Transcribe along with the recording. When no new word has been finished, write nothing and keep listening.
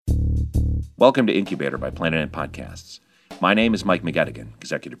Welcome to Incubator by Planet Ant Podcasts. My name is Mike McGettigan,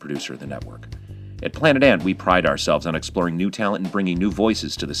 executive producer of the network. At Planet Ant, we pride ourselves on exploring new talent and bringing new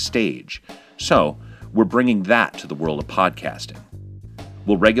voices to the stage. So, we're bringing that to the world of podcasting.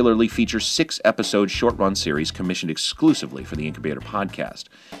 We'll regularly feature 6-episode short-run series commissioned exclusively for the Incubator podcast.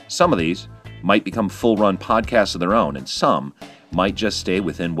 Some of these might become full-run podcasts of their own, and some might just stay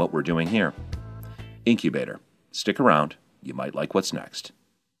within what we're doing here. Incubator. Stick around. You might like what's next.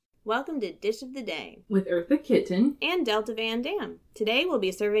 Welcome to Dish of the Day with Eartha Kitten and Delta Van Dam. Today we'll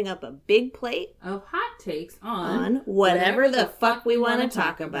be serving up a big plate of hot takes on whatever the fuck we want to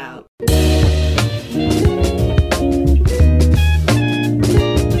talk about. Hi,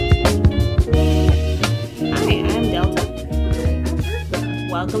 I'm Delta. Hi, I'm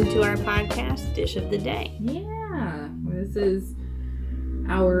Eartha. Welcome to our podcast, Dish of the Day. Yeah, this is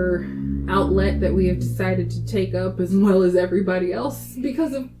our outlet that we have decided to take up as well as everybody else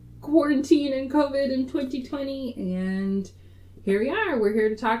because of quarantine and COVID in 2020, and here we are. We're here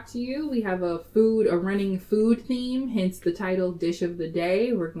to talk to you. We have a running food theme, hence the title Dish of the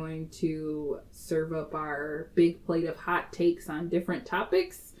Day. We're going to serve up our big plate of hot takes on different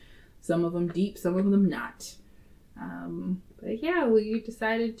topics, some of them deep, some of them not. But yeah, we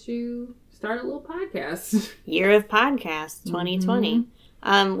decided to start a little podcast. Year of Podcasts 2020.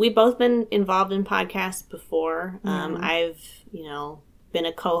 We've both been involved in podcasts before. I've, been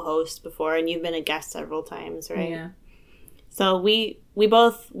a co-host before, and you've been a guest several times, right? Yeah. So we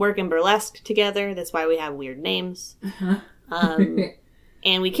both work in burlesque together. That's why we have weird names.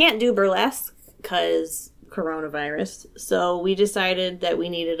 And we can't do burlesque because coronavirus. So we decided that we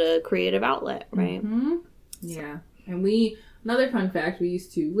needed a creative outlet, right? Mm-hmm. Yeah. And another fun fact, we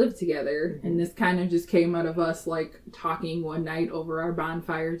used to live together, and this kind of just came out of us, talking one night over our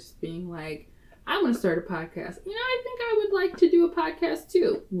bonfire, just being like, I want to start a podcast. I think I would like to do a podcast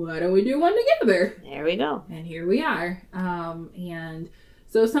too. Why don't we do one together? There we go. And here we are. And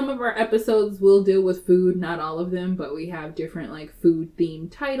so some of our episodes will deal with food, not all of them, but we have different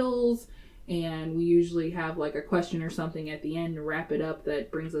food-themed titles, and we usually have a question or something at the end to wrap it up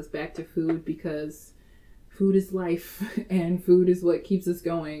that brings us back to food, because food is life, and food is what keeps us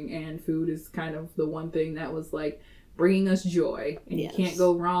going, and food is kind of the one thing that was bringing us joy, and yes. You can't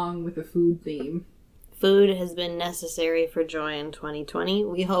go wrong with a food theme. Food has been necessary for joy in 2020.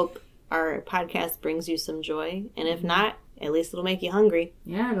 We hope our podcast brings you some joy, and if not, at least it'll make you hungry.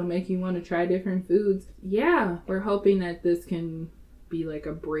 Yeah, it'll make you want to try different foods. Yeah, we're hoping that this can be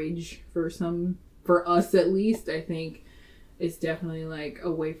a bridge for us at least. I think it's definitely a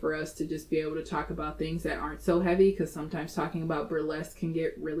way for us to just be able to talk about things that aren't so heavy, because sometimes talking about burlesque can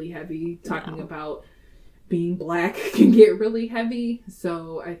get really heavy. Talking about being black can get really heavy.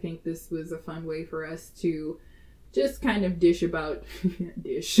 So I think this was a fun way for us to just kind of dish about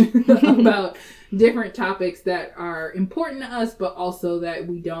different topics that are important to us, but also that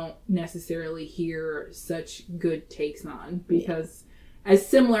we don't necessarily hear such good takes on, because as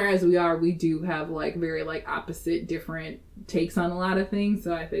similar as we are, we do have very opposite different takes on a lot of things.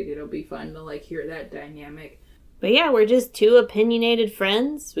 So I think it'll be fun to hear that dynamic. But yeah, we're just two opinionated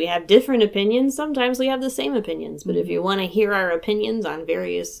friends. We have different opinions. Sometimes we have the same opinions. But if you want to hear our opinions on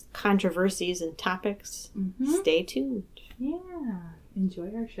various controversies and topics, stay tuned. Yeah. Enjoy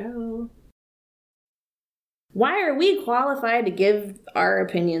our show. Why are we qualified to give our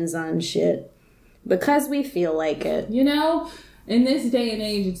opinions on shit? Because we feel like it. In this day and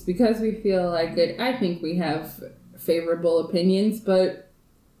age, it's because we feel like it. I think we have favorable opinions, but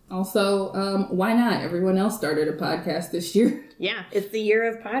also, why not? Everyone else started a podcast this year. Yeah, it's the year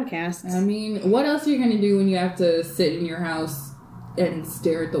of podcasts. I mean, what else are you going to do when you have to sit in your house and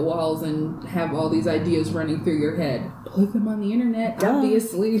stare at the walls and have all these ideas running through your head? Put them on the internet, Duh.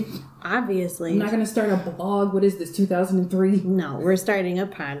 Obviously. Obviously. I'm not going to start a blog. What is this, 2003? No, we're starting a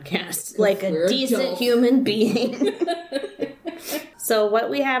podcast. Like a decent adults. Human being. So what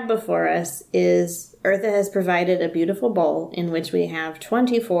we have before us is Eartha has provided a beautiful bowl in which we have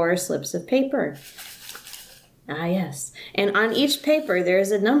 24 slips of paper. Ah, yes. And on each paper, there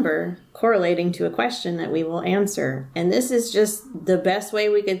is a number correlating to a question that we will answer. And this is just the best way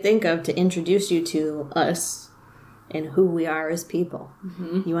we could think of to introduce you to us and who we are as people.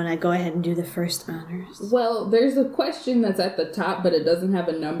 Mm-hmm. You want to go ahead and do the first honors? Well, there's a question that's at the top, but it doesn't have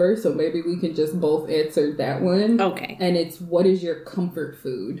a number, so maybe we can just both answer that one. Okay. And it's, what is your comfort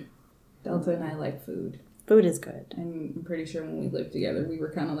food? Delta and I like food. Food is good. And I'm pretty sure when we lived together, we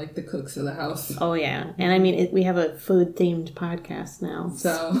were kind of like the cooks of the house. Oh, yeah. And I mean, we have a food-themed podcast now.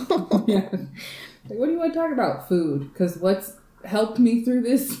 So, yeah. What do you want to talk about? Food. Because what's helped me through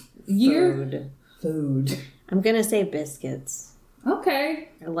this year? Food. Food. I'm going to say biscuits. Okay.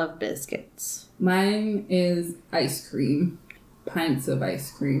 I love biscuits. Mine is ice cream. Pints of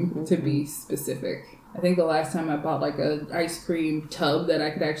ice cream, to be specific. I think the last time I bought like a ice cream tub that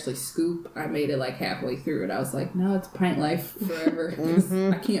I could actually scoop, I made it like halfway through and I was like, no, it's pint life forever. 'Cause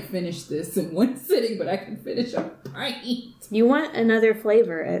I can't finish this in one sitting, but I can finish a pint. You want another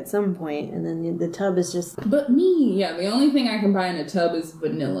flavor at some point, and then the tub is just... But the only thing I can buy in a tub is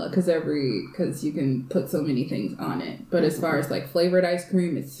vanilla, because you can put so many things on it. But as far as like flavored ice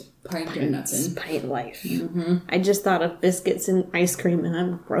cream, it's pint or nothing. It's pint life. I just thought of biscuits and ice cream, and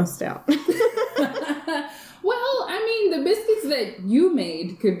I'm grossed out. Well, I mean, the biscuits that you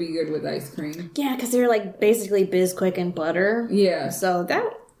made could be good with ice cream. Yeah, because they're like basically Bisquick and butter. Yeah. So that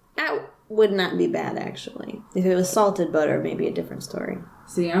would not be bad, actually. If it was salted butter, maybe a different story.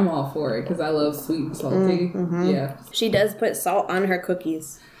 See, I'm all for it because I love sweet and salty. Yeah. She does put salt on her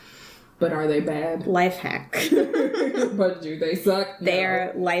cookies. But are they bad? Life hack. But do they suck? They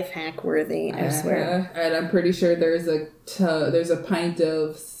are life hack worthy, I swear. And I'm pretty sure there's a pint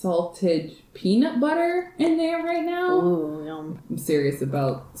of salted peanut butter in there right now. Ooh, yum. I'm serious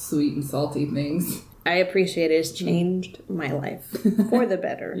about sweet and salty things. I appreciate it. It's changed my life for the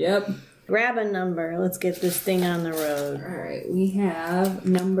better. Yep. Grab a number. Let's get this thing on the road. All right, we have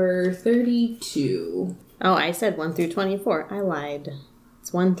number 32. Oh, I said 1 through 24. I lied.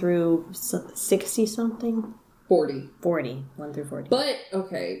 It's 1 through 60 something? 40. 40. 1 through 40. But,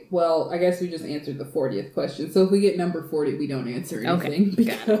 okay, well, I guess we just answered the 40th question. So if we get number 40, we don't answer anything.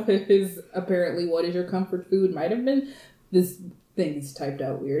 Okay. Because apparently what is your comfort food might have been. This thing's typed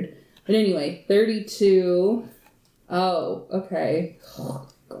out weird. But anyway, 32. Oh, okay. Oh,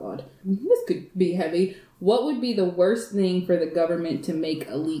 God. This could be heavy. What would be the worst thing for the government to make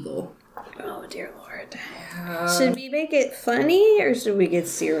illegal? Oh, dear Lord. Should we make it funny or should we get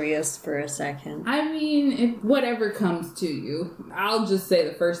serious for a second? I mean, whatever comes to you. I'll just say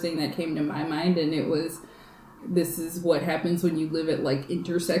the first thing that came to my mind, and it was, this is what happens when you live at like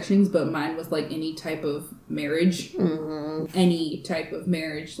intersections, but mine was like any type of marriage. Any type of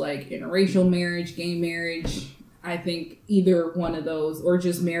marriage, like interracial marriage, gay marriage. I think either one of those, or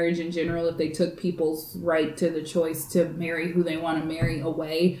just marriage in general, if they took people's right to the choice to marry who they want to marry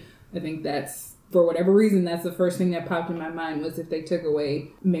away, I think that's, for whatever reason, that's the first thing that popped in my mind was if they took away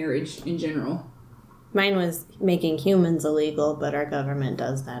marriage in general. Mine was making humans illegal, but our government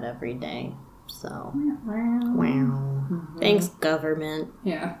does that every day. So, wow. Thanks, government.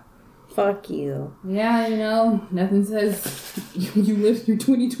 Yeah. Fuck you. Yeah, you know, nothing says you live through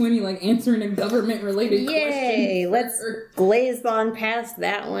 2020 like answering a government-related question. Yay! Let's glaze on past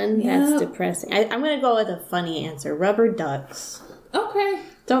that one. Yep. That's depressing. I'm going to go with a funny answer. Rubber ducks. Okay.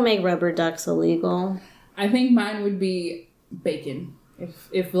 Don't make rubber ducks illegal. I think mine would be bacon.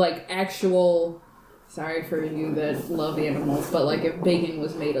 If like actual, sorry for you that love animals, but like if bacon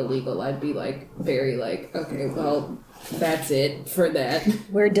was made illegal, I'd be like very like, okay, well, that's it for that.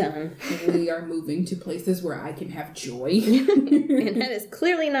 We're done. We are moving to places where I can have joy. And that is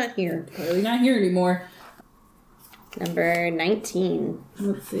clearly not here. Clearly not here anymore. Number 19.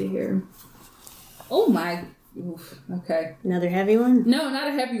 Let's see here. Oh my. Oof, okay. Another heavy one? No, not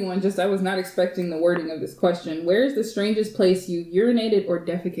a heavy one. Just I was not expecting the wording of this question. Where is the strangest place you urinated or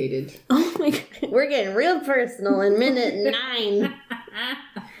defecated? Oh my God. We're getting real personal in minute 9.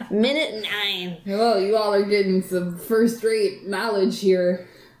 Minute 9. Well, you all are getting some first-rate knowledge here.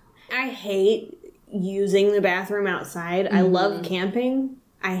 I hate using the bathroom outside. I love camping.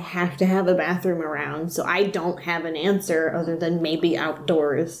 I have to have a bathroom around, so I don't have an answer other than maybe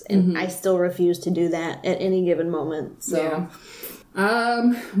outdoors, and I still refuse to do that at any given moment. So,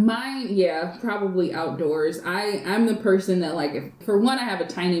 mine, yeah, probably outdoors. I'm the person that like, for one, I have a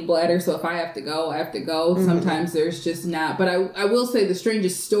tiny bladder, so if I have to go, I have to go. Sometimes there's just not. But I will say the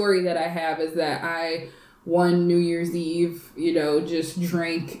strangest story that I have is that one New Year's Eve, just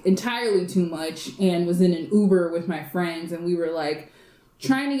drank entirely too much and was in an Uber with my friends, and we were like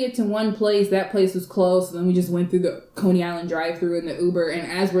trying to get to one place. That place was closed, so then we just went through the Coney Island drive-thru in the Uber,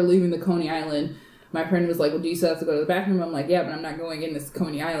 and as we're leaving the Coney Island, my friend was like, well, do you still have to go to the bathroom? I'm like, yeah, but I'm not going in this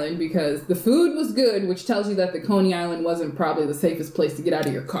Coney Island because the food was good, which tells you that the Coney Island wasn't probably the safest place to get out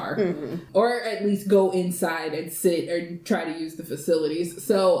of your car. Or at least go inside and sit and try to use the facilities.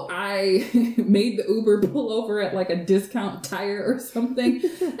 So I made the Uber pull over at like a discount tire or something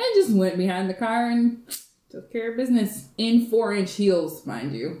and just went behind the car and took care of business. In 4-inch heels,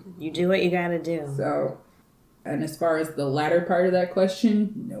 mind you. you do what you gotta do. So, and as far as the latter part of that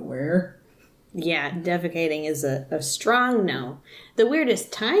question, nowhere. Yeah, defecating is a strong no. The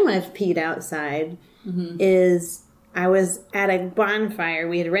weirdest time I've peed outside is I was at a bonfire.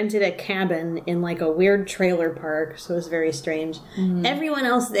 We had rented a cabin in like a weird trailer park, so it was very strange. Everyone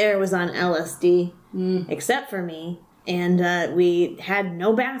else there was on LSD, except for me. And we had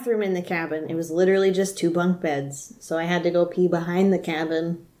no bathroom in the cabin. It was literally just 2 bunk beds. So I had to go pee behind the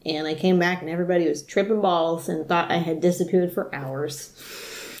cabin. And I came back and everybody was tripping balls and thought I had disappeared for hours.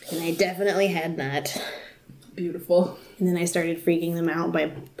 And I definitely had not. Beautiful. And then I started freaking them out by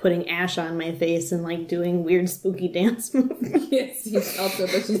putting ash on my face and like doing weird spooky dance moves. Yes, also,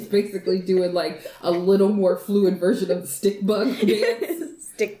 but she's basically doing like a little more fluid version of the stick bug dance.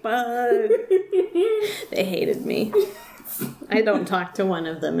 Stick bug. They hated me. I don't talk to one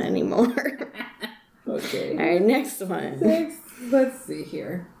of them anymore. Okay. All right, next one. Let's see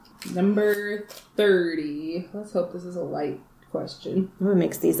here. Number 30. Let's hope this is a light question. I'm gonna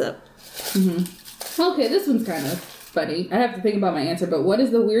mix these up. Okay, this one's kind of funny. I have to think about my answer, but what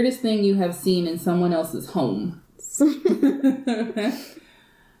is the weirdest thing you have seen in someone else's home?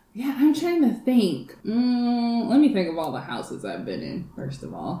 Yeah, I'm trying to think. Let me think of all the houses I've been in, first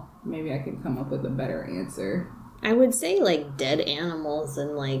of all. Maybe I can come up with a better answer. I would say like dead animals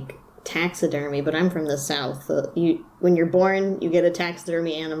and like taxidermy, but I'm from the South. So when you're born, you get a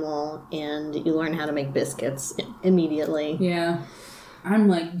taxidermy animal and you learn how to make biscuits immediately. Yeah. I'm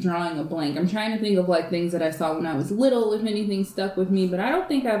like drawing a blank. I'm trying to think of like things that I saw when I was little, if anything stuck with me, but I don't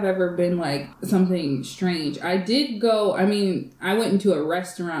think I've ever been like something strange. I went into a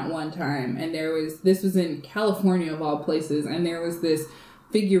restaurant one time and this was in California of all places, and there was this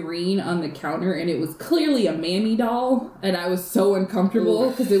figurine on the counter and it was clearly a mammy doll, and I was so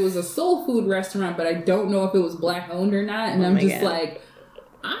uncomfortable because it was a soul food restaurant, but I don't know if it was black owned or not, and I'm just like,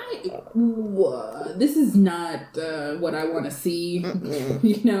 this is not what I want to see,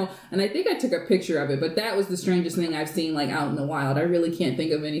 you know. And I think I took a picture of it, but that was the strangest thing I've seen like out in the wild. I really can't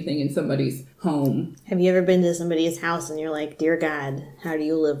think of anything in somebody's home. Have you ever been to somebody's house and you're like, dear God, how do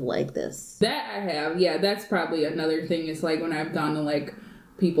you live like this? That I have. Yeah, that's probably another thing. It's like when I've gone to like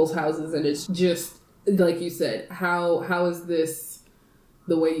people's houses and it's just like you said, how is this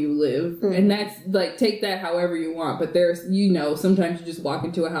the way you live? And that's like, take that however you want, but there's, you know, sometimes you just walk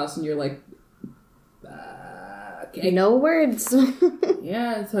into a house and you're like, okay. No words.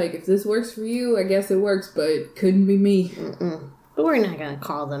 Yeah, it's like, if this works for you, I guess it works, but it couldn't be me. But we're not gonna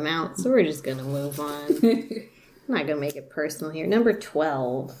call them out, so we're just gonna move on. I'm not gonna make it personal here. Number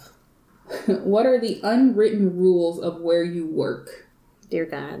 12. What are the unwritten rules of where you work? Dear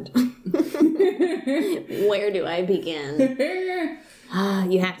God. Where do I begin?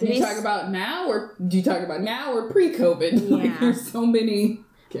 You have to do you talk about now or pre-COVID? Yeah. Like, there's so many.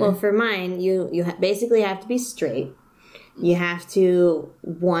 Okay. Well, for mine, you basically have to be straight. You have to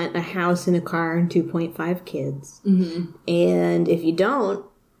want a house and a car and 2.5 kids. And if you don't,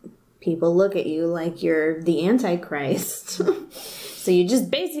 people look at you like you're the Antichrist. So you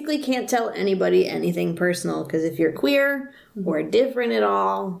just basically can't tell anybody anything personal, because if you're queer or different at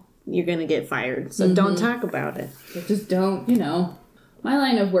all, you're going to get fired. So don't talk about it. Just don't, you know. My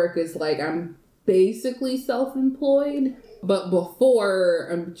line of work is like, I'm basically self-employed. But before,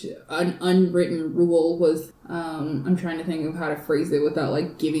 an unwritten rule was, I'm trying to think of how to phrase it without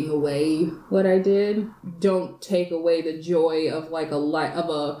like giving away what I did. Don't take away the joy of like of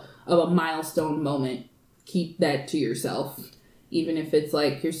a milestone moment. Keep that to yourself. Even if it's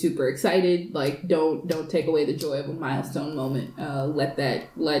like you're super excited, like don't take away the joy of a milestone moment. Let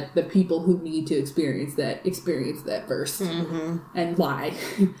the people who need to experience that first, and lie.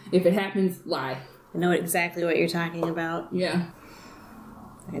 If it happens, lie. I know exactly what you're talking about. Yeah.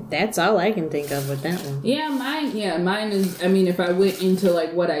 That's all I can think of with that one. Mine is, I mean, if I went into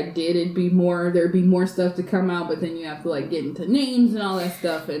like what I did, there'd be more stuff to come out, but then you have to like get into names and all that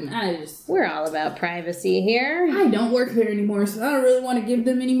stuff, and we're all about privacy here. I don't work there anymore, so I don't really want to give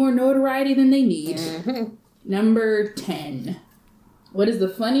them any more notoriety than they need. Number 10. What is the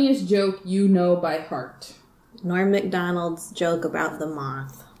funniest joke you know by heart? Norm Macdonald's joke about the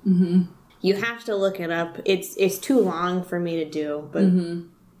moth. You have to look it up. It's too long for me to do, but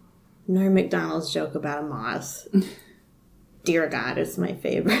Norm Macdonald's joke about a moth. Dear God, it's my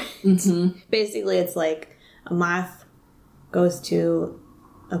favorite. Basically, it's like a moth goes to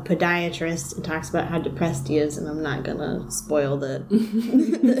a podiatrist and talks about how depressed he is, and I'm not going to spoil the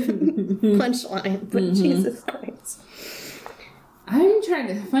punchline, but Jesus Christ. I'm trying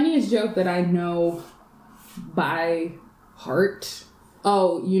to... Funniest joke that I know by heart...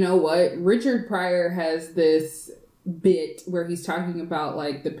 Oh, you know what? Richard Pryor has this bit where he's talking about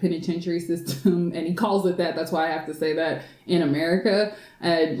like the penitentiary system, and he calls it that. That's why I have to say that in America.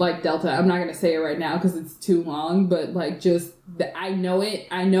 And like Delta, I'm not gonna say it right now because it's too long, but like just I know it.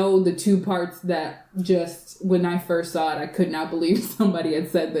 I know the two parts that just when I first saw it, I could not believe somebody had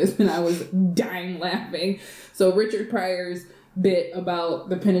said this, and I was dying laughing. So Richard Pryor's bit about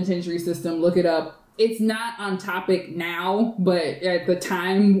the penitentiary system, look it up. It's not on topic now, but at the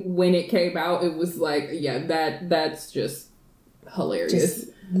time when it came out, it was like, yeah, that's just hilarious.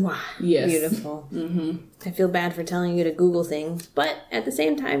 Wow. Yes. Beautiful. I feel bad for telling you to Google things, but at the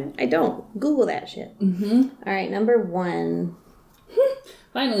same time, I don't. Google that shit. All right, number 1.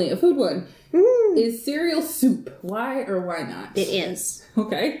 Finally, a food one. Is cereal soup? Why or why not? It is.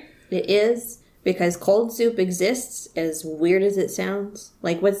 Okay. It is. Because cold soup exists, as weird as it sounds.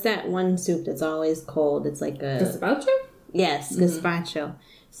 Like, what's that one soup that's always cold? It's like a... Gazpacho? Yes, gazpacho.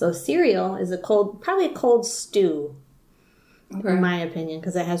 So cereal is probably a cold stew, in my opinion,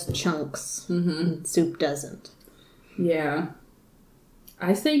 because it has chunks. And soup doesn't. Yeah.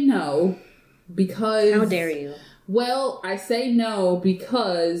 I say no, because... How dare you? Well, I say no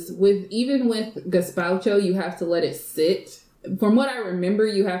because even with gazpacho, you have to let it sit. From what I remember,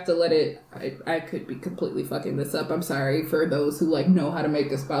 you have to let it... I could be completely fucking this up. I'm sorry for those who, like, know how to make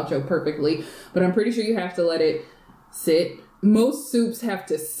gazpacho perfectly. But I'm pretty sure you have to let it sit. Most soups have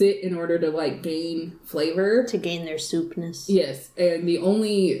to sit in order to, like, gain flavor. To gain their soupness. Yes. And the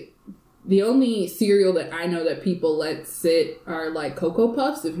only cereal that I know that people let sit are like Cocoa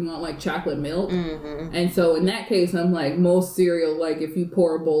Puffs if you want like chocolate milk. And so in that case, I'm like, most cereal, like if you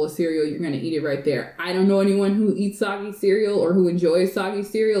pour a bowl of cereal, you're going to eat it right there. I don't know anyone who eats soggy cereal or who enjoys soggy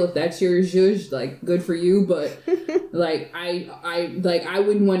cereal. If that's your zhuzh, like good for you. But like I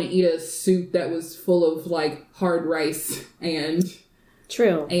wouldn't want to eat a soup that was full of like hard rice and...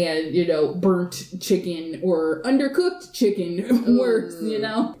 True. And, you know, burnt chicken or undercooked chicken works, you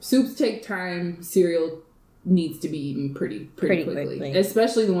know? Soups take time. Cereal needs to be eaten pretty quickly.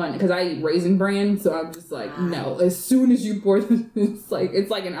 Especially the one, because I eat Raisin Bran, so I'm just like, no. As soon as you pour this, it's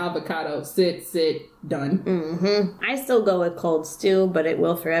like an avocado. Sit, done. I still go with cold stew, but it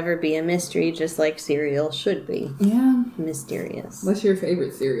will forever be a mystery, just like cereal should be. Yeah. Mysterious. What's your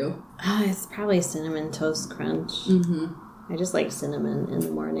favorite cereal? It's probably Cinnamon Toast Crunch. I just like cinnamon in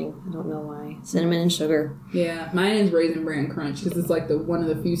the morning. I don't know why. Cinnamon and sugar. Yeah, mine is Raisin Bran Crunch because it's like one of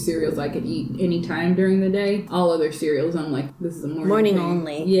the few cereals I could eat anytime during the day. All other cereals, I'm like, this is a morning thing.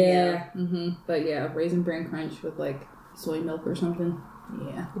 Only. Yeah. But yeah, Raisin Bran Crunch with like soy milk or something.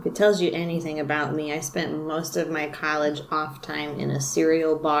 Yeah. If it tells you anything about me, I spent most of my college off time in a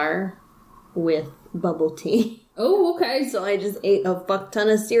cereal bar with bubble tea. Oh, okay. So I just ate a fuck ton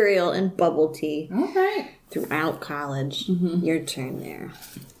of cereal and bubble tea. Okay. Throughout college. Your turn there.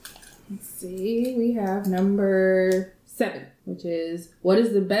 Let's see. We have number 7, which is, what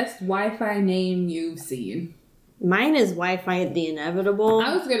is the best Wi-Fi name you've seen? Mine is Wi-Fi the Inevitable.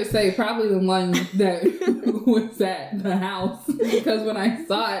 I was going to say probably the one that was at the house. Because when I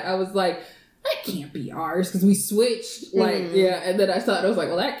saw it, I was like, that can't be ours. Because we switched. Like, yeah. And then I saw it. I was like,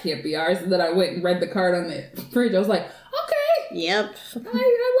 well, that can't be ours. And then I went and read the card on the fridge. I was like, okay. Yep.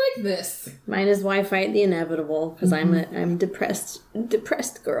 I like this. Mine is Wi-Fi the Inevitable because I'm depressed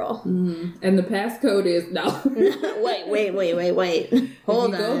girl. And the passcode is no. Wait.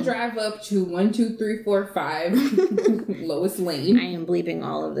 Hold on. Go drive up to 12345 Lois Lane. I am bleeping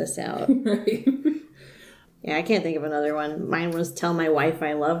all of this out. Right. Yeah, I can't think of another one. Mine was Tell My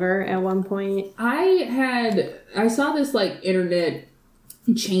Wi-Fi Lover at one point. I saw this like internet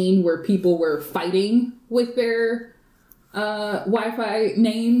chain where people were fighting with their Wi-Fi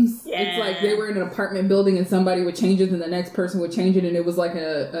names. Yeah. It's like they were in an apartment building and somebody would change it and the next person would change it, and it was like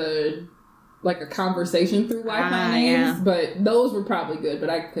a conversation through Wi-Fi names. Yeah. But those were probably good, but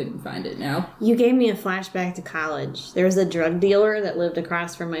I couldn't find it now. You gave me a flashback to college. There was a drug dealer that lived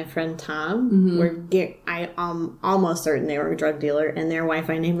across from my friend Tom. I'm almost certain they were a drug dealer, and their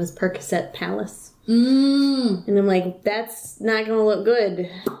Wi-Fi name was Percocet Palace. And I'm like, that's not going to look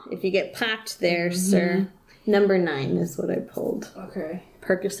good if you get popped there, sir. Number 9 is what I pulled. Okay.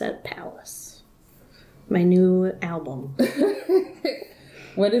 Percocet Palace. My new album.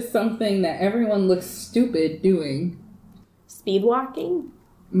 What is something that everyone looks stupid doing? Speed walking?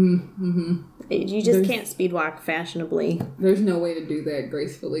 You just can't speed walk fashionably. There's no way to do that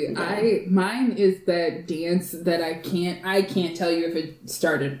gracefully. Yeah. Mine is that dance that I can't tell you if it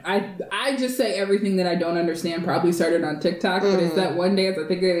started. I just say everything that I don't understand probably started on TikTok, but it's that one dance, I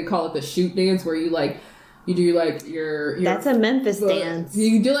think they call it the shoot dance, where you do like your That's a Memphis dance.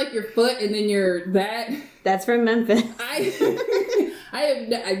 You do like your foot and then that's from Memphis.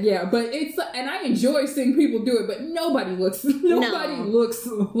 but it's, and I enjoy seeing people do it, but nobody looks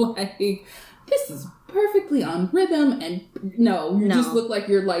like this is perfectly on rhythm, and you just look like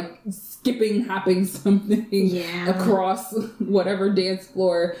you're like skipping, hopping something across whatever dance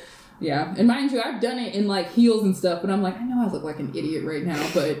floor. Yeah, and mind you, I've done it in like heels and stuff, but I'm like, I know I look like an idiot right now,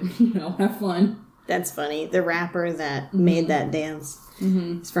 but have fun. That's funny. The rapper that made that dance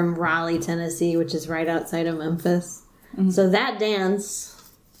is from Raleigh, Tennessee, which is right outside of Memphis. So that dance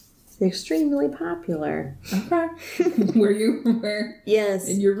is extremely popular. Okay. Where? Yes.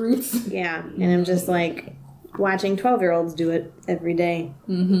 In your roots? Yeah, and I'm just like watching 12-year-olds do it every day.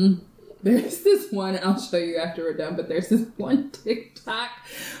 There's this one, I'll show you after we're done, but there's this one TikTok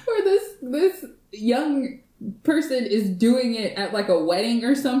where this young person is doing it at like a wedding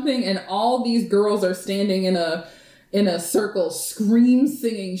or something, and all these girls are standing in a circle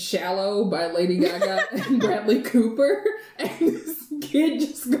singing Shallow by Lady Gaga and Bradley Cooper, and this kid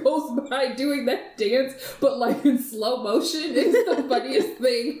just goes by doing that dance, but like in slow motion. It's the funniest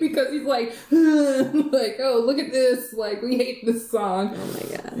thing because he's like, oh, look at this, like, we hate this song. Oh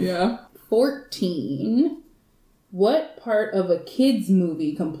my god. Yeah. 14. What part of a kid's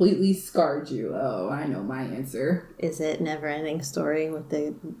movie completely scarred you? Oh, I know my answer. Is it Neverending Story with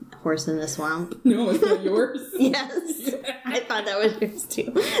the horse in the swamp? No, it's not yours. Yes. Yeah. I thought that was yours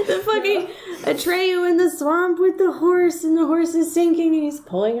too. The fucking Atreyu in the swamp with the horse, and the horse is sinking, and he's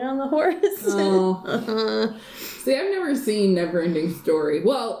pulling on the horse. Oh. See, I've never seen Neverending Story.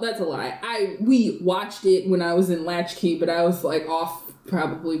 Well, that's a lie. We watched it when I was in Latchkey, but I was like off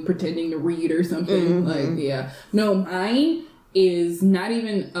probably pretending to read or something. Like, yeah. No, mine is not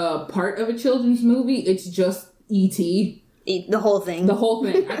even a part of a children's movie. It's just E.T. The whole thing. The whole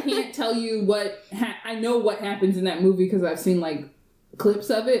thing. I can't tell you I know what happens in that movie because I've seen like clips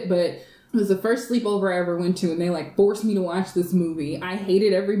of it, but it was the first sleepover I ever went to, and they like forced me to watch this movie. I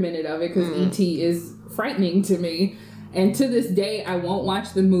hated every minute of it because E.T. is frightening to me. And to this day, I won't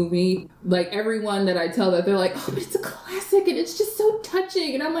watch the movie. Like, everyone that I tell that, they're like, oh, but it's a classic and it's just so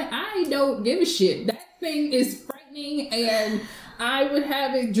touching. And I'm like, I don't give a shit. That thing is frightening, and I would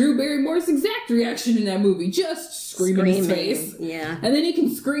have a Drew Barrymore's exact reaction in that movie. Just screaming in his face. Yeah. And then he can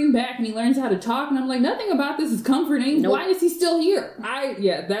scream back and he learns how to talk. And I'm like, nothing about this is comforting. Nope. Why is he still here?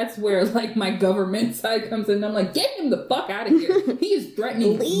 That's where like my government side comes in. I'm like, get him the fuck out of here. He is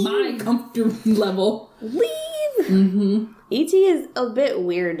threatening my comfort level. Leave. E.T. is a bit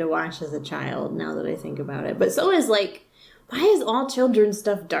weird to watch as a child, now that I think about it. But so is like, why is all children's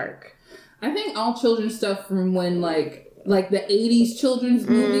stuff dark? I think all children's stuff from when like the 80s children's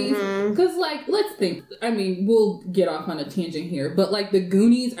movies. Because, like, let's think. I mean, we'll get off on a tangent here. But, like, The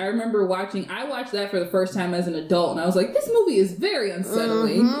Goonies, I remember I watched that for the first time as an adult. And I was like, this movie is very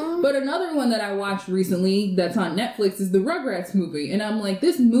unsettling. But another one that I watched recently that's on Netflix is the Rugrats movie. And I'm like,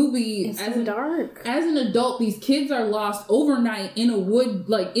 this movie... It's so dark. As an adult, these kids are lost overnight in a wood,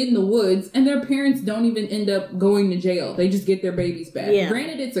 like, in the woods. And their parents don't even end up going to jail. They just get their babies back. Yeah.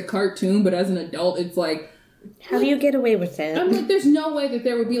 Granted, it's a cartoon, but as an adult, it's like... How do you get away with it? I'm like, there's no way that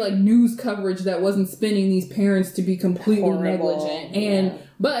there would be like news coverage that wasn't spinning these parents to be completely negligent.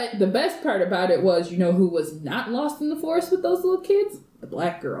 But the best part about it was, you know who was not lost in the forest with those little kids? The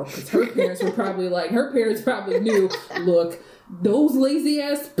black girl. Because her parents probably knew, look, those lazy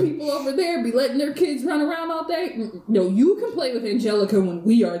ass people over there be letting their kids run around all day. No, you can play with Angelica when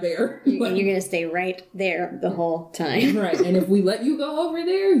we are there. You're going to stay right there the whole time. Right. And if we let you go over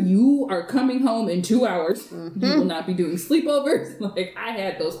there, you are coming home in 2 hours. You will not be doing sleepovers. Like, I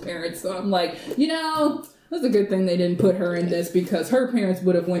had those parents. So I'm like, that's a good thing they didn't put her in this, because her parents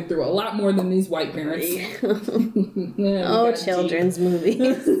would have went through a lot more than these white parents. Children's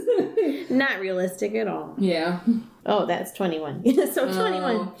movies. Not realistic at all. Yeah. Oh, that's 21. So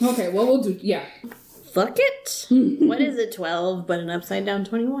 21. Okay, well, we'll do, yeah. Fuck it. What is it, 12, but an upside down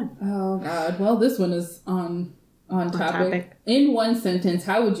 21? Oh, God. Well, this one is on topic. In one sentence,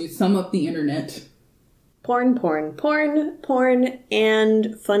 how would you sum up the internet? Porn,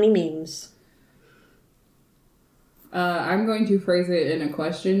 and funny memes. I'm going to phrase it in a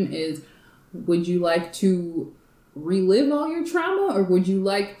question is, would you like to relive all your trauma, or would you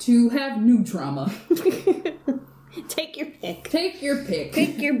like to have new trauma? Take your pick. Take your pick.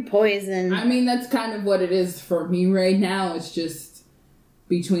 Pick your poison. I mean, that's kind of what it is for me right now. It's just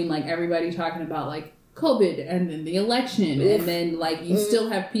between, like, everybody talking about, like, COVID and then the election. And then, like, you still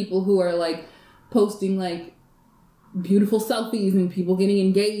have people who are, like, posting, like, beautiful selfies and people getting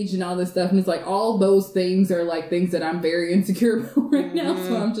engaged and all this stuff. And it's like, all those things are, like, things that I'm very insecure about right now.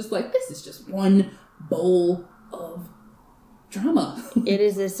 So I'm just like, this is just one bowl of drama. It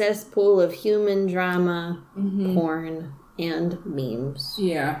is a cesspool of human drama, porn, and memes.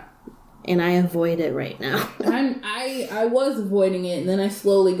 Yeah. And I avoid it right now. I was avoiding it, and then I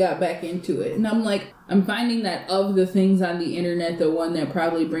slowly got back into it. And I'm like, I'm finding that of the things on the internet, the one that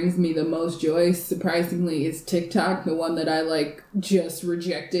probably brings me the most joy, surprisingly, is TikTok, the one that I, like, just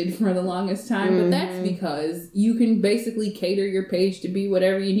rejected for the longest time. But that's because you can basically cater your page to be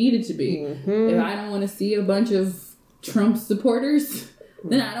whatever you need it to be. If I don't want to see a bunch of Trump supporters,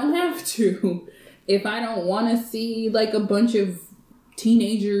 then I don't have to. If I don't want to see, like, a bunch of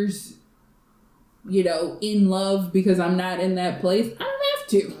teenagers, you know, in love because I'm not in that place, I don't have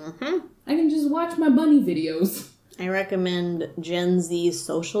to. I can just watch my bunny videos. I recommend Gen Z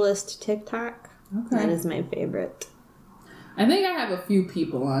Socialist TikTok. Okay. That is my favorite. I think I have a few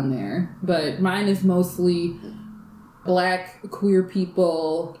people on there, but mine is mostly black, queer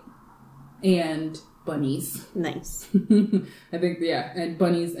people, and bunnies. Nice. I think, yeah, and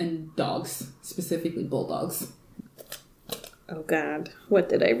bunnies and dogs, specifically bulldogs. Oh, God. What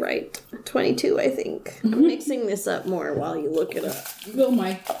did I write? 22, I think. I'm mixing this up more while you look it up. Oh,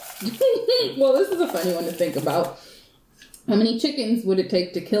 my. Well, this is a funny one to think about. How many chickens would it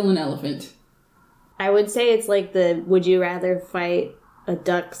take to kill an elephant? I would say it's like the, would you rather fight a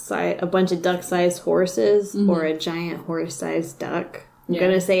bunch of duck-sized horses or a giant horse-sized duck? I'm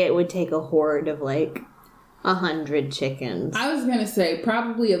going to say it would take a horde of, like, 100 chickens. I was going to say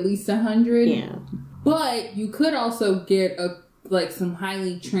probably at least 100. Yeah. But you could also get some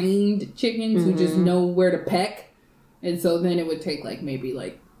highly trained chickens who just know where to peck. And so then it would take maybe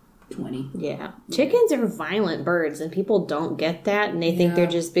 20. Yeah. Chickens are violent birds and people don't get that and they think they're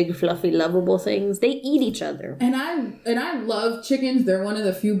just big fluffy lovable things. They eat each other. And I love chickens. They're one of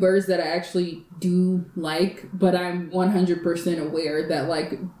the few birds that I actually do like, but I'm 100% aware that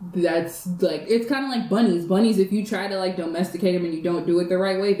that's it's kind of like bunnies. Bunnies, if you try to domesticate them and you don't do it the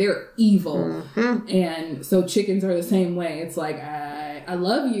right way, they're evil. And so chickens are the same way. It's like, I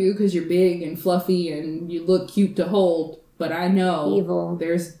love you because you're big and fluffy and you look cute to hold. But I know evil.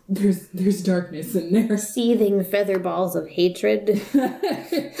 There's darkness in there. Seething feather balls of hatred. This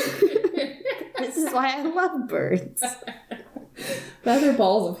is why I love birds. Feather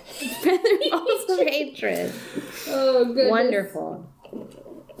balls of hatred. Oh, goodness. Wonderful.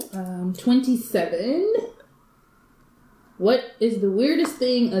 27. What is the weirdest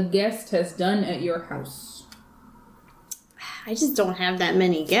thing a guest has done at your house? I just don't have that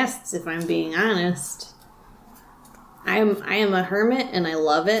many guests, if I'm being honest. I am a hermit and I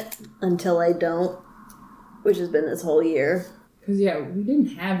love it until I don't, which has been this whole year. Because, we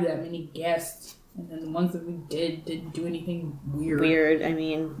didn't have that many guests. And then the ones that we didn't do anything weird. I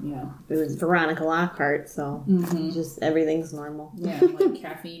mean, it was Veronica Lockhart, so just everything's normal. Yeah,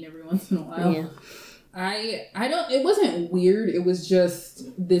 caffeine every once in a while. Yeah. It wasn't weird. It was just,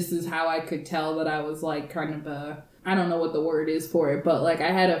 this is how I could tell that I was kind of a, I don't know what the word is for it, but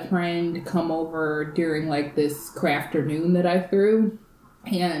I had a friend come over during this crafternoon that I threw,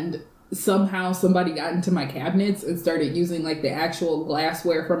 and somehow somebody got into my cabinets and started using the actual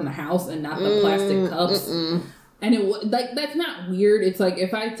glassware from the house and not the plastic cups. And it that's not weird. It's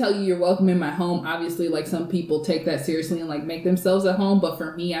if I tell you you're welcome in my home, obviously some people take that seriously and make themselves at home, but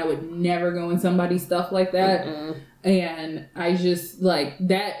for me, I would never go in somebody's stuff like that. And I just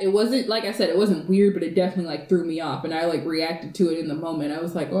that, it wasn't, like I said, it wasn't weird, but it definitely threw me off, and I reacted to it in the moment. I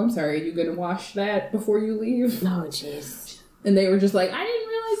was like, oh, I'm sorry, are you gonna wash that before you leave? Oh, jeez. And they were just I didn't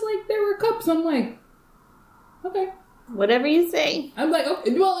realize there were cups. I'm like, okay, whatever you say. I'm like,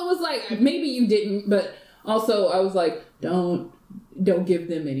 okay. Well, it was maybe you didn't, but also I was like, don't give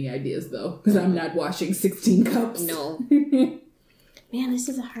them any ideas though, because I'm not washing 16 cups. No. Man, this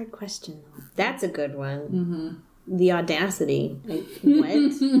is a hard question though. That's a good one. The audacity.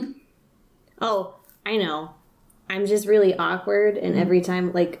 What? Oh, I know. I'm just really awkward, and every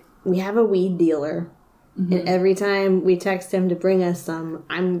time, we have a weed dealer, and every time we text him to bring us some,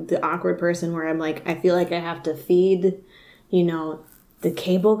 I'm the awkward person where I'm like, I feel like I have to feed, the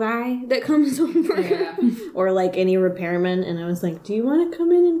cable guy that comes over, or any repairman, and I was like, do you want to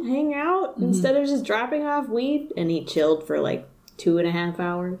come in and hang out instead of just dropping off weed? And he chilled for 2.5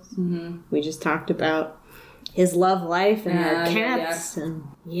 hours. We just talked about his love life and our cats. And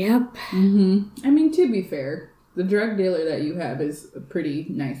yep. I mean, to be fair, the drug dealer that you have is pretty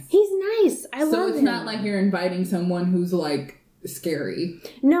nice. He's nice. I love him. So it's not like you're inviting someone who's scary.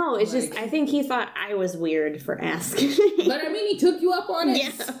 No, it's just, I think he thought I was weird for asking. But I mean, he took you up on it.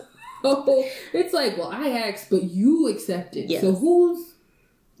 Yeah. So it's well, I asked, but you accepted. Yes. So who's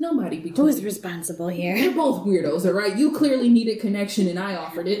nobody between who's responsible here? They're both weirdos, all right? You clearly needed connection, and I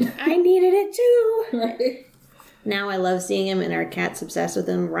offered it. I needed it too. Right. Now I love seeing him, and our cat's obsessed with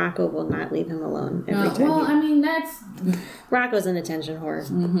him. Rocco will not leave him alone every time. Well, I mean, that's... Rocco's an attention whore.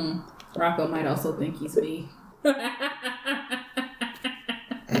 Mm-hmm. Rocco might also think he's me.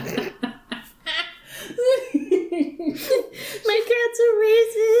 My cat's a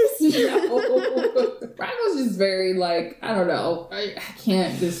racist. No. Rocco's just very, like, I don't know. I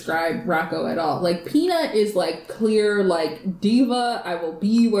can't describe Rocco at all. Like, Peanut is, like, clear, like, diva. I will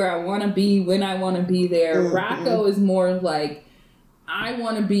be where I want to be when I want to be there. Mm-hmm. Rocco is more like, I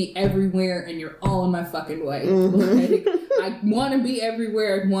want to be everywhere and you're all in my fucking way. Mm-hmm. Like, I want to be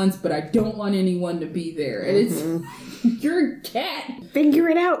everywhere at once, but I don't want anyone to be there. And it's, you're a cat. Figure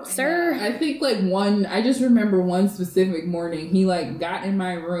it out, sir. I think, like, I just remember one specific morning, he, like, got in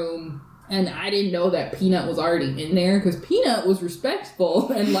my room, and I didn't know that Peanut was already in there, because Peanut was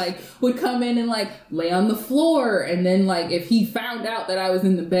respectful, and, like, would come in and, like, lay on the floor, and then, like, if he found out that I was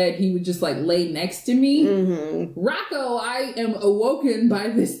in the bed, he would just, like, lay next to me. Mm-hmm. Rocco, I am awoken by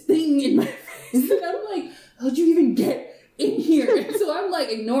this thing in my face, and I'm like, how'd you even get in here? And so I'm like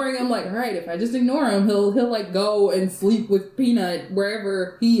ignoring him, like, all right, if I just ignore him, he'll like go and sleep with Peanut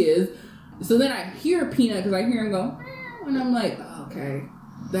wherever he is. So then I hear Peanut, because I hear him go, meow, and I'm like, oh, okay,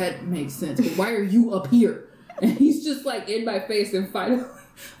 that makes sense, but why are you up here? And he's just like in my face, and finally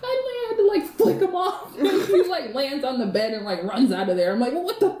I had to like flick him off. And he like lands on the bed and like runs out of there. I'm like, well,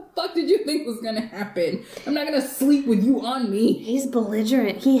 what the fuck did you think was gonna happen? I'm not gonna sleep with you on me. He's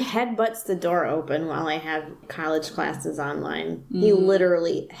belligerent. He headbutts the door open while I have college classes online. Mm-hmm. He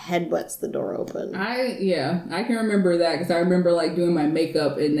literally headbutts the door open. I can remember that, because I remember like doing my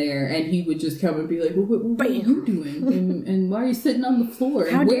makeup in there, and he would just come and be like, well, what are you doing? And why are you sitting on the floor?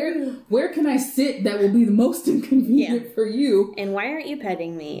 How and dare you? Where can I sit that will be the most inconvenient for you? And why aren't you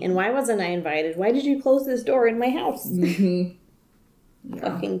petting me? And why wasn't I invited? Why did you close this door in my house? Mm-hmm. Yeah.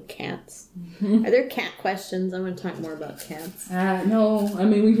 Fucking cats. Mm-hmm. Are there cat questions? I'm going to talk more about cats. No. I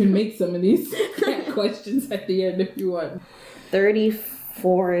mean, we can make some of these cat questions at the end if you want.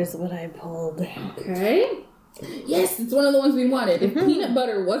 34 is what I pulled. Okay. Yes, it's one of the ones we wanted. If peanut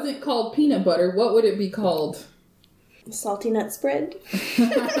butter wasn't called peanut butter, what would it be called? Salty nut spread.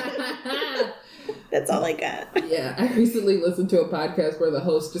 That's all I got. Yeah, I recently listened to a podcast where the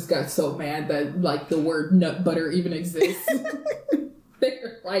host just got so mad that, like, the word nut butter even exists.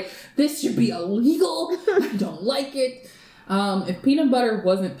 They're like, this should be illegal. I don't like it. If peanut butter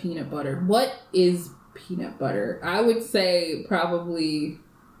wasn't peanut butter, what is peanut butter? I would say probably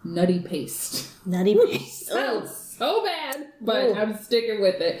nutty paste. Nutty paste. Sounds so bad, but I'm sticking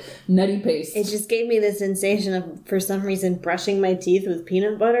with it. Nutty paste. It just gave me the sensation of, for some reason, brushing my teeth with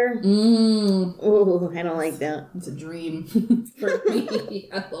peanut butter. Ooh, I don't like that. It's a dream for me.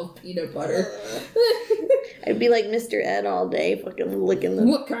 I love peanut butter. I'd be like Mr. Ed all day, fucking licking them.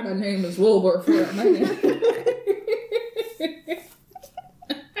 What kind of name is Wilbur for my name?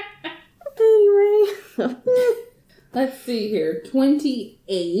 Anyway. Let's see here.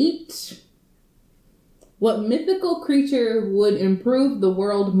 28. What mythical creature would improve the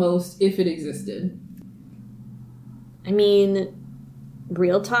world most if it existed? I mean,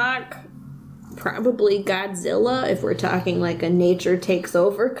 real talk, probably Godzilla, if we're talking like a nature takes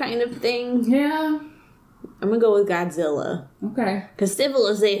over kind of thing. Yeah. I'm gonna go with Godzilla. Okay. Because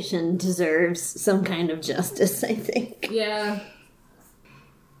civilization deserves some kind of justice, I think. Yeah.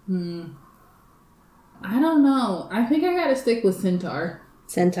 I don't know. I think I gotta stick with Centaur.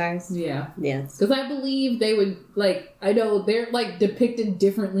 Centaurs? Yeah. Yes. Because I believe they would, like, I know they're, like, depicted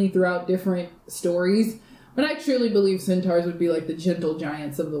differently throughout different stories, but I truly believe centaurs would be, like, the gentle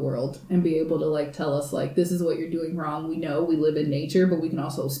giants of the world and be able to, like, tell us, like, this is what you're doing wrong. We know we live in nature, but we can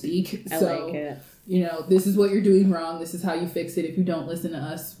also speak. I like it. You know, this is what you're doing wrong. This is how you fix it. If you don't listen to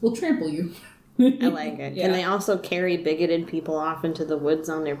us, we'll trample you. I like it. Yeah. Can they also carry bigoted people off into the woods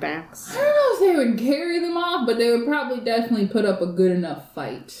on their backs? I don't know if they would carry them off, but they would probably definitely put up a good enough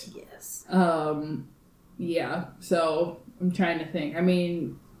fight. Yes. Yeah. So I'm trying to think. I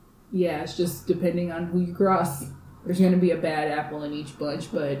mean, yeah, it's just depending on who you cross. There's going to be a bad apple in each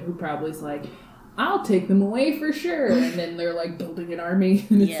bunch, but who probably is like, I'll take them away for sure. And then they're like building an army.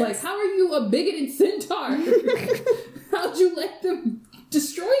 And it's like, how are you a bigoted centaur? How'd you let them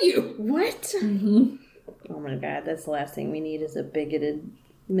destroy you? What? Mm-hmm. Oh my god, that's the last thing we need is a bigoted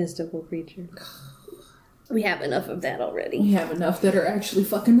mystical creature. We have enough of that already. We have enough that are actually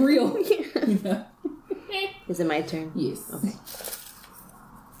fucking real. Yeah. Is it my turn? Yes.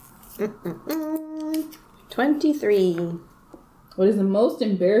 Okay. 23. What is the most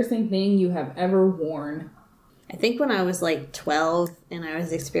embarrassing thing you have ever worn? I think when I was like 12 and I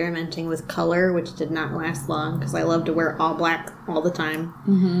was experimenting with color, which did not last long because I love to wear all black all the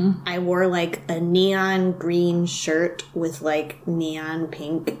time. I wore like a neon green shirt with like neon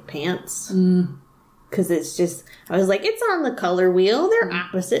pink pants. Because it's just, I was like, it's on the color wheel. They're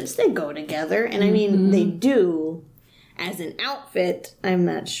opposites. They go together. And I mean, they do. As an outfit, I'm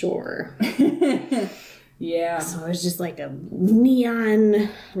not sure. Yeah. So it was just like a neon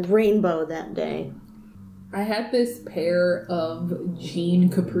rainbow that day. I had this pair of jean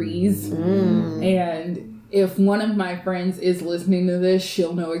capris. And if one of my friends is listening to this,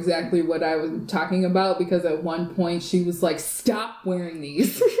 she'll know exactly what I was talking about, because at one point she was like, stop wearing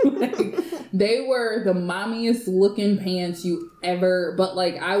these. Like, they were the mommiest looking pants you ever, but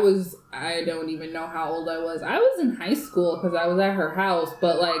like I don't even know how old I was. I was in high school because I was at her house,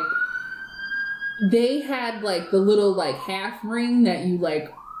 but like they had like the little like half ring that you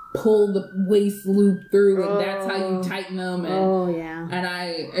like pull the waist loop through, and that's how you tighten them. And,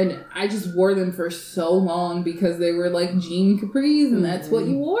 and I just wore them for so long because they were like jean capris, and that's what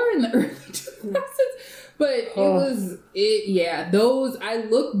you wore in the early 2000s. But those, I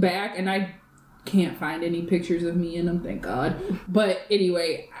look back and I can't find any pictures of me in them, thank God. But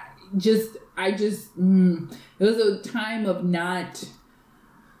anyway, it was a time of not...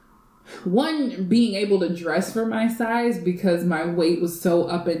 One, being able to dress for my size, because my weight was so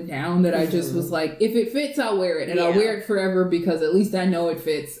up and down that I just was like, if it fits, I'll wear it. And I'll wear it forever because at least I know it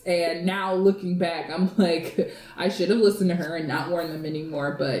fits. And now looking back, I'm like, I should have listened to her and not worn them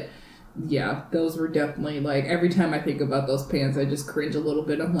anymore. But yeah, those were definitely like, every time I think about those pants, I just cringe a little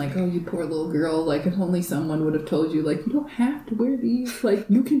bit. I'm like, oh, you poor little girl. Like, if only someone would have told you, like, you don't have to wear these. Like,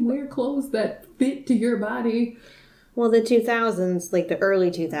 you can wear clothes that fit to your body. Well, the 2000s, like the early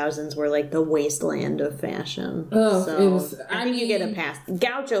 2000s, were like the wasteland of fashion. Oh, so it was. I think you get a pass.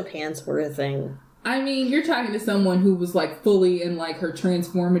 Gaucho pants were a thing. I mean, you're talking to someone who was like fully in like her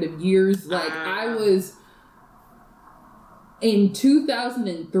transformative years. Like I was in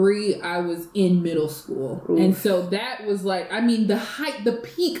 2003. I was in middle school, and so that was like, I mean, the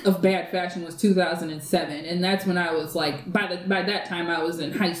peak of bad fashion was 2007, and that's when I was like, by that time I was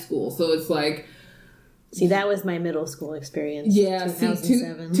in high school. So it's like. See, that was my middle school experience. Yeah,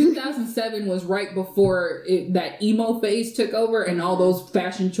 2007. 2007 was right before that emo phase took over, and all those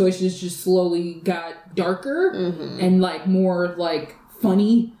fashion choices just slowly got darker and like more like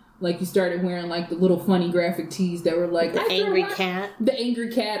funny. Like you started wearing like the little funny graphic tees that were like the angry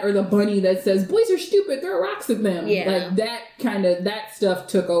cat, or the bunny that says "boys are stupid, throw rocks at them." Yeah, like that stuff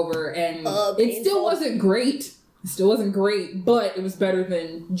took over, and it still wasn't great. It still wasn't great, but it was better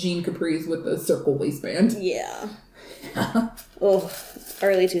than jean capris with the circle waistband. Yeah. Oh,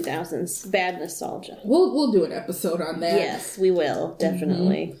 early 2000s. Bad nostalgia. We'll do an episode on that. Yes, we will.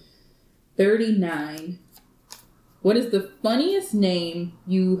 Definitely. 39. What is the funniest name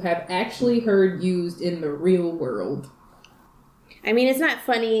you have actually heard used in the real world? I mean, it's not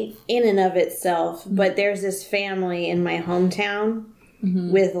funny in and of itself, but there's this family in my hometown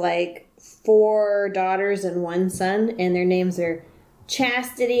with like 4 daughters and 1 son, and their names are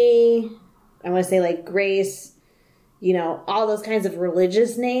Chastity, I want to say like Grace, you know, all those kinds of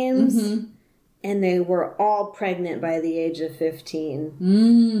religious names, and they were all pregnant by the age of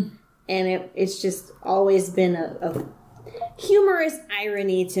 15. And it's just always been a humorous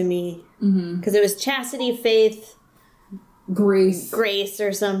irony to me, because it was Chastity, Faith, Grace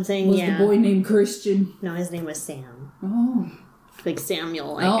or something. Was the boy named Christian? No, his name was Sam. Oh. Like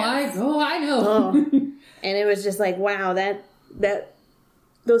Samuel, I guess. I know. Oh. And it was just like, wow, that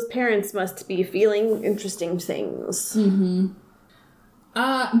those parents must be feeling interesting things. This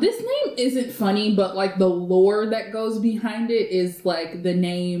name isn't funny, but like the lore that goes behind it is like the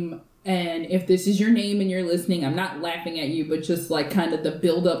name. And if this is your name and you're listening, I'm not laughing at you, but just like kind of the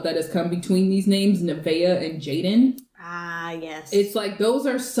buildup that has come between these names, Nevaeh and Jaden. Ah, yes. It's like those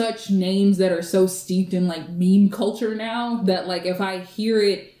are such names that are so steeped in like meme culture now that like if I hear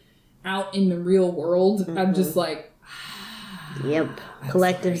it out in the real world, I'm just like, yep.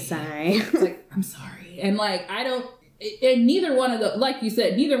 Collective sigh. It's like, I'm sorry. And like, and neither one of the, like you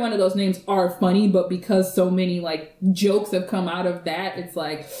said, neither one of those names are funny, but because so many like jokes have come out of that, it's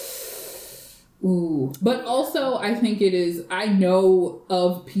like, ooh. But also, I think it is, I know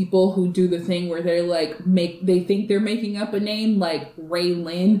of people who do the thing where they're like, they think they're making up a name like Ray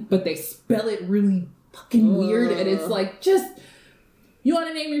Lynn, but they spell it really fucking weird. And it's like, just, you want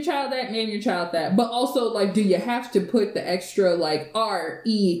to name your child that, name your child that. But also, like, do you have to put the extra, like,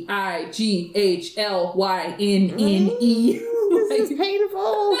 REIGHLYNNE? This is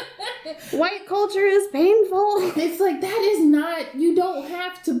painful. White culture is painful. It's like, that is not, you don't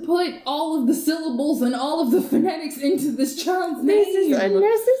have to put put all of the syllables and all of the phonetics into this child's name. This is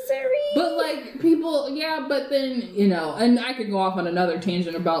unnecessary. But, like, people, yeah, but then, you know, and I could go off on another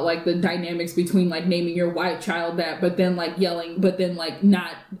tangent about, like, the dynamics between, like, naming your white child that, but then, like, yelling, but then, like,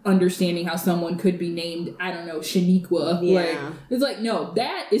 not understanding how someone could be named, I don't know, Shaniqua. Yeah. Like, it's like, no,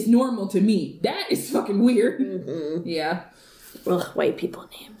 that is normal to me. That is fucking weird. Mm-hmm. Yeah. Ugh, white people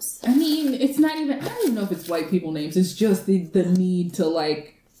names. I mean, it's not even, I don't even know if it's white people names. It's just the need to,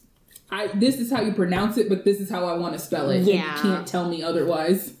 like, this is how you pronounce it, but this is how I want to spell it. Yeah. And you can't tell me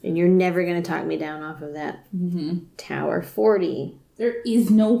otherwise. And you're never going to talk me down off of that. Mm-hmm. Tower 40. There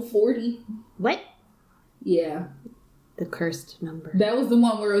is no 40. What? Yeah. The cursed number. That was the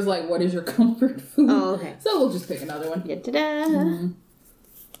one where it was like, what is your comfort food? Oh, okay. So we'll just pick another one. Da-da-da. Mm-hmm.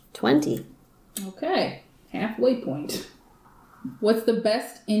 20. Okay. Halfway point. What's the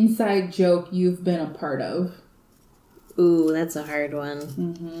best inside joke you've been a part of? Ooh, that's a hard one.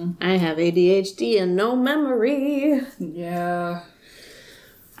 Mm-hmm. I have ADHD and no memory. Yeah.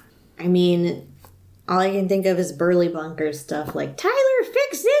 I mean, all I can think of is Burly Bunker stuff like, Tyler,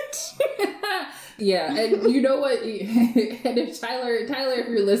 fix it! Yeah, and you know what? And if Tyler, if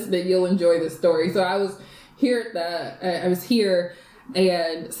you're listening, you'll enjoy this story. So I was here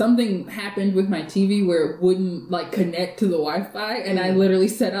and something happened with my TV where it wouldn't, like, connect to the Wi-Fi, and I literally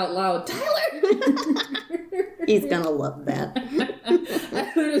said out loud, Tyler! He's gonna love that.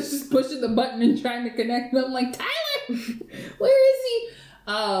 I was just pushing the button and trying to connect, and I'm like, Tyler! Where is he?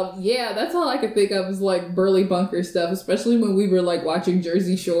 Yeah, that's all I could think of is, like, Burly Bunker stuff, especially when we were, like, watching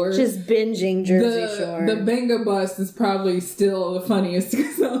Jersey Shore. Just binging Jersey Shore. The Benga Bus is probably still the funniest,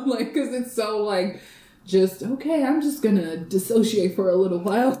 because it's so, like, just, okay, I'm just gonna dissociate for a little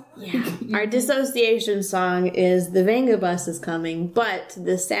while. Yeah. Our dissociation song is The Venga Bus is Coming, but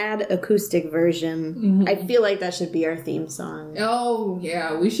the sad acoustic version, I feel like that should be our theme song. Oh,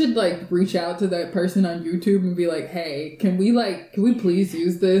 yeah, we should, like, reach out to that person on YouTube and be like, hey, can we please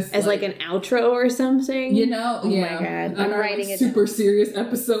use this? As, like an outro or something? You know? Oh yeah. my God. On I'm our, writing like, it super down. serious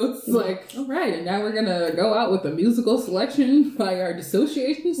episodes, like, all right, and now we're gonna go out with a musical selection by our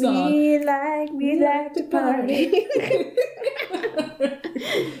dissociation song. We like to party.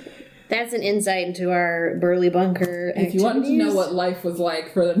 That's an insight into our Burly Bunker activities. If you wanted to know what life was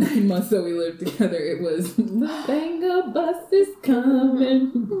like for the 9 months that we lived together, it was the Benga Bus is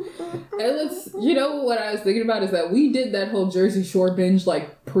coming. And you know what I was thinking about is that we did that whole Jersey Shore binge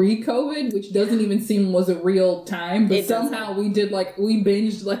like pre-COVID, which doesn't even seem was a real time, but somehow we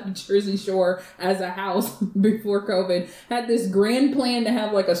binged like Jersey Shore as a house before COVID. Had this grand plan to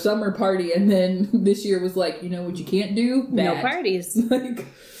have like a summer party, and then this year was like, you know what you can't do? No parties. Like,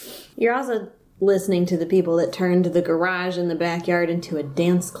 you're also listening to the people that turned the garage in the backyard into a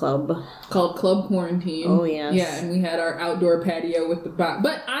dance club. Called Club Quarantine. Oh, yes. Yeah, and we had our outdoor patio with the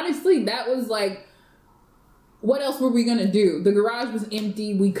But honestly, that was like, what else were we going to do? The garage was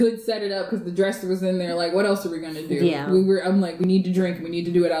empty. We could set it up because the dresser was in there. Like, what else are we going to do? Yeah. I'm like, we need to drink and we need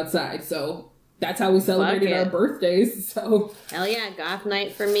to do it outside. So that's how we celebrated our birthdays. So hell yeah, goth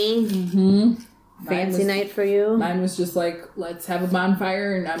night for me. Mm-hmm. Fancy night for you. Mine was just like, let's have a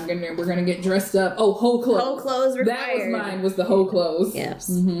bonfire and we're gonna get dressed up. Oh, hoe clothes. Hoe clothes required. That was mine, was the hoe clothes. Yes.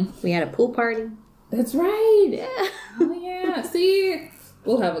 Mm-hmm. We had a pool party. That's right. Yeah. Oh yeah. See,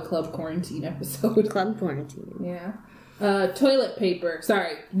 we'll have a club quarantine episode. Club quarantine. Yeah. Toilet paper.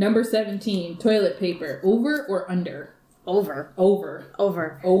 Sorry, number 17. Toilet paper. Over or under? Over.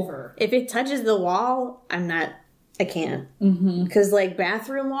 Over. If it touches the wall, I can't. Because, like,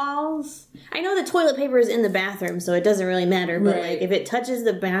 bathroom walls, I know the toilet paper is in the bathroom, so it doesn't really matter. But, Right. like, if it touches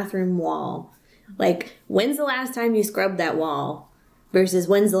the bathroom wall, like, when's the last time you scrubbed that wall versus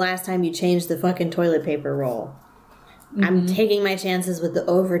when's the last time you changed the fucking toilet paper roll? I'm taking my chances with the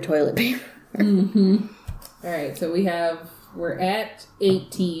over toilet paper. All right, so we're at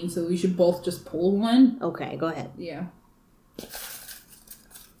 18, so we should both just pull one. Okay, go ahead. Yeah.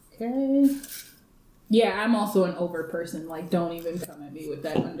 Okay. Yeah, I'm also an over person. Like, don't even come at me with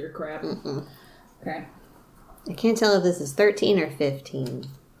that under crap. Okay. I can't tell if this is 13 or 15.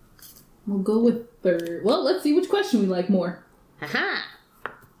 We'll go with third. Well, let's see which question we like more. Haha!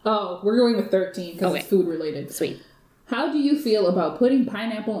 Oh, we're going with 13 because Okay. it's food related. Sweet. How do you feel about putting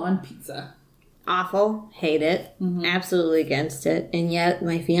pineapple on pizza? Awful. Hate it. Absolutely against it. And yet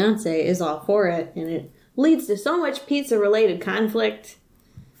my fiance is all for it. And it leads to so much pizza-related conflict.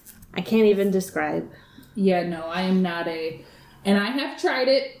 I can't even describe. Yeah, no, I am not and I have tried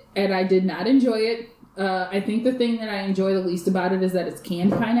it, and I did not enjoy it. I think the thing that I enjoy the least about it is that it's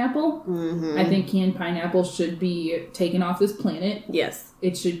canned pineapple. Mm-hmm. I think canned pineapple should be taken off this planet. Yes.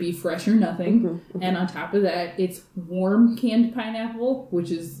 It should be fresh or nothing. Mm-hmm. And on top of that, it's warm canned pineapple, which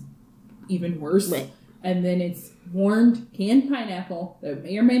is even worse. Right. And then it's warmed canned pineapple that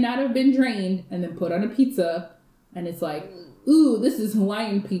may or may not have been drained and then put on a pizza. And it's like, ooh, this is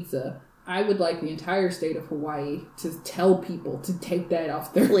Hawaiian pizza. I would like the entire state of Hawaii to tell people to take that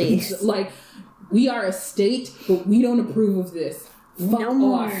off their pizza. Like, we are a state, but we don't approve of this. Fuck no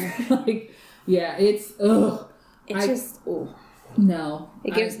more. off. Like, yeah, it's, ugh. No.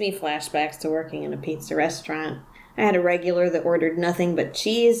 It gives me flashbacks to working in a pizza restaurant. I had a regular that ordered nothing but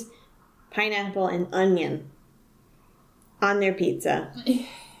cheese, pineapple, and onion on their pizza.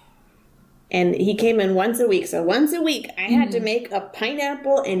 And he came in once a week. So once a week, I had to make a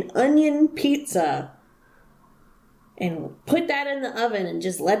pineapple and onion pizza. And put that in the oven and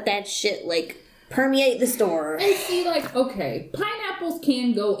just let that shit, like, permeate the store. And see, like, okay, pineapples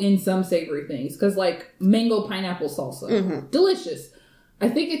can go in some savory things. Because, like, mango pineapple salsa. Mm-hmm. Delicious. I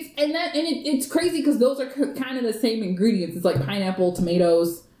think it's crazy because those are kind of the same ingredients. It's like pineapple,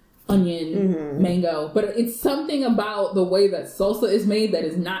 tomatoes, onion, mango. But it's something about the way that salsa is made that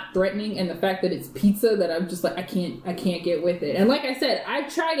is not threatening, and the fact that it's pizza that I'm just like, I can't get with it. And like I said, I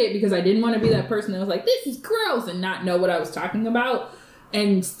tried it because I didn't want to be that person that was like, this is gross, and not know what I was talking about.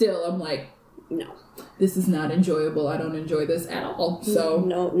 And still, I'm like, no, this is not enjoyable. I don't enjoy this at all. So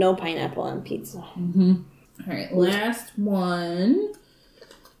no pineapple on pizza. Mm-hmm. All right, last one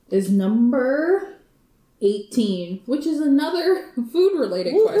is number 18, which is another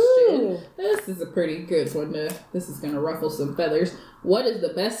food-related question. This is a pretty good one. This is going to ruffle some feathers. What is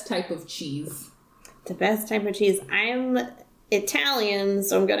the best type of cheese? The best type of cheese? I'm Italian,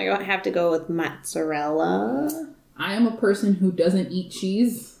 so I'm going to have to go with mozzarella. I am a person who doesn't eat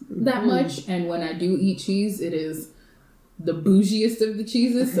cheese that much, and when I do eat cheese, it is the bougiest of the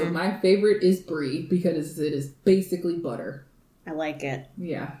cheeses. So my favorite is brie because it is basically butter. I like it.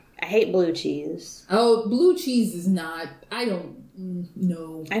 Yeah. I hate blue cheese. Oh, blue cheese is not... I don't...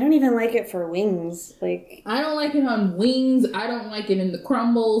 No. I don't even like it for wings. Like, I don't like it on wings. I don't like it in the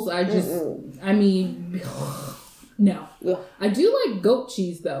crumbles. I just... I mean... No. Ugh. I do like goat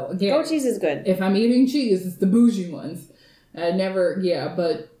cheese, though. Again, goat cheese is good. If I'm eating cheese, it's the bougie ones. I never... Yeah,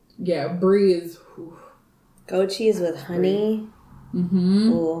 but... Yeah, brie is... Whew. Goat cheese with honey.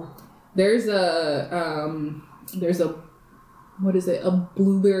 Mm-hmm. Ooh. There's a... What is it? A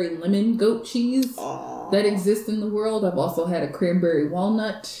blueberry lemon goat cheese that exists in the world. I've also had a cranberry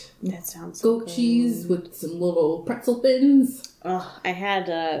walnut. That sounds goat good. Cheese with some little pretzel thins. Oh, I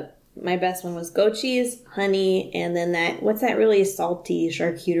had my best one was goat cheese, honey, and then what's that really salty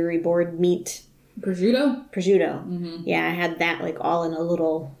charcuterie board meat? Prosciutto. Mm-hmm. Yeah, I had that like all in a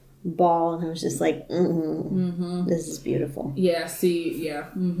little ball, and I was just like, this is beautiful. Yeah. See. Yeah.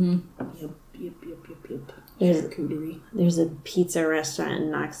 Mm-hmm. Yep. There's a pizza restaurant in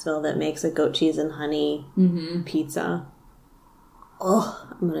Knoxville that makes a goat cheese and honey pizza. Oh,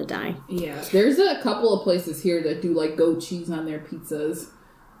 I'm gonna die. Yeah, there's a couple of places here that do like goat cheese on their pizzas,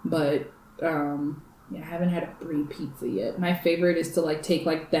 but I haven't had a brie pizza yet. My favorite is to like take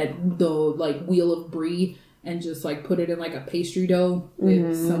like the wheel of brie and just like put it in like a pastry dough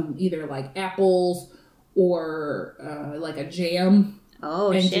with some either like apples or like a jam.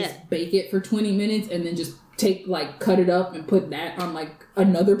 Oh, and shit. just bake it for 20 minutes and then just cut it up and put that on like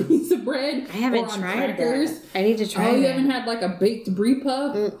another piece of bread. I haven't tried that. I need to try it. Oh, you haven't had like a baked brie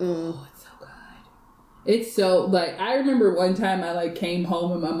puff? Oh, it's so good. It's so, like, I remember one time I like came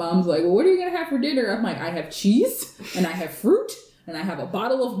home and my mom's like, well, what are you going to have for dinner? I'm like, I have cheese and I have fruit and I have a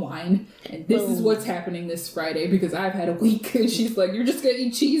bottle of wine, and this is what's happening this Friday because I've had a week. And she's like, you're just gonna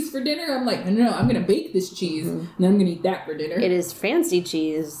eat cheese for dinner? I'm like, no, I'm gonna bake this cheese and then I'm gonna eat that for dinner. It is fancy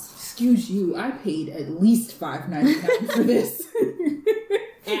cheese. Excuse you, I paid at least $5.99 for this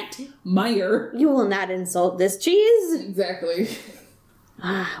at Meijer. You will not insult this cheese. Exactly.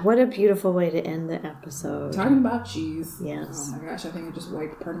 Ah, what a beautiful way to end the episode. Talking about cheese. Yes. Oh my gosh, I think I just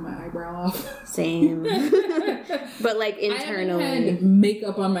wiped part of my eyebrow off. Same. But like internally. I haven't had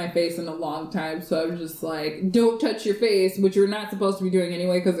makeup on my face in a long time, so I'm just like, don't touch your face, which you're not supposed to be doing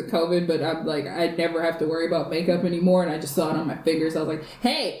anyway because of COVID, but I'm like, I never have to worry about makeup anymore, and I just saw it on my fingers. I was like,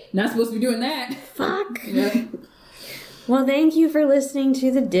 hey, not supposed to be doing that. Fuck. Yeah. Well, thank you for listening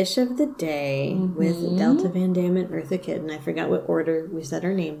to the Dish of the Day with Delta Van Dam and Eartha Kitt, and I forgot what order we said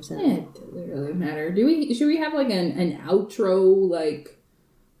our names in. It doesn't really matter. Should we have like an outro, like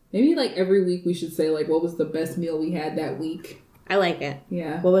maybe like every week we should say like what was the best meal we had that week? I like it.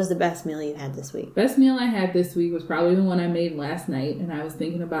 Yeah. What was the best meal you had this week? Best meal I had this week was probably the one I made last night, and I was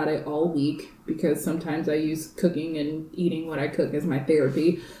thinking about it all week because sometimes I use cooking and eating what I cook as my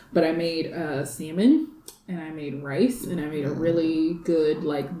therapy. But I made salmon, and I made rice, and I made a really good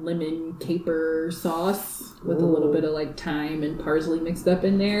like lemon caper sauce with a little bit of like thyme and parsley mixed up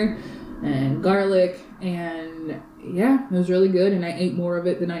in there, and garlic, and yeah, it was really good. And I ate more of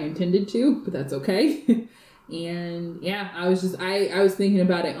it than I intended to, but that's okay. And yeah, I was thinking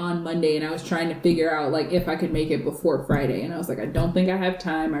about it on Monday, and I was trying to figure out like if I could make it before Friday, and I was like, I don't think I have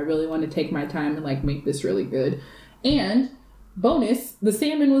time. I really want to take my time and like make this really good. And bonus, the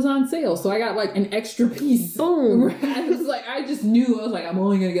salmon was on sale, so I got like an extra piece. Boom! I just knew, I was like, I'm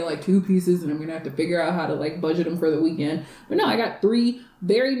only gonna get like 2 pieces, and I'm gonna have to figure out how to like budget them for the weekend. But no, I got 3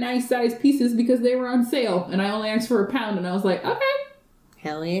 very nice sized pieces because they were on sale, and I only asked for £1, and I was like, okay,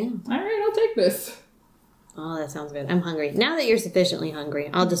 hell yeah! All right, I'll take this. Oh, that sounds good. I'm hungry. Now that you're sufficiently hungry,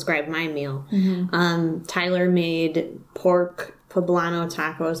 I'll describe my meal. Tyler made pork poblano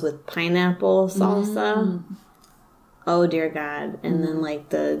tacos with pineapple salsa. Oh, dear God. And then,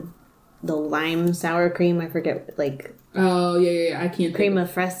 like, the lime sour cream. I forget, like... Oh, yeah. I can't Crema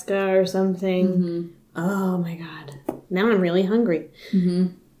fresca or something. Oh, my God. Now I'm really hungry.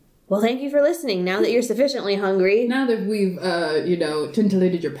 Well, thank you for listening. Now that you're sufficiently hungry. Now that we've,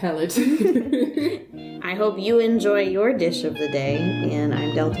 titillated your palate. I hope you enjoy your dish of the day. And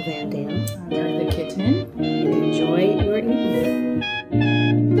I'm Delta Van Dam. I'm Eartha Kitten. And enjoy your evening.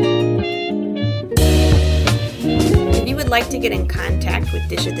 If you would like to get in contact with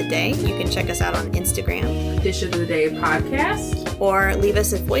Dish of the Day, you can check us out on Instagram. Dish of the Day Podcast. Or leave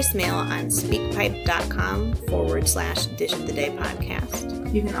us a voicemail on speakpipe.com/Dish of the Day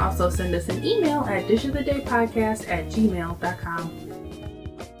Podcast. You can also send us an email at dishofthedaypodcast@gmail.com.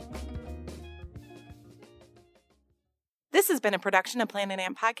 This has been a production of Planet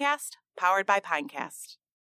Ant Podcast, powered by Pinecast.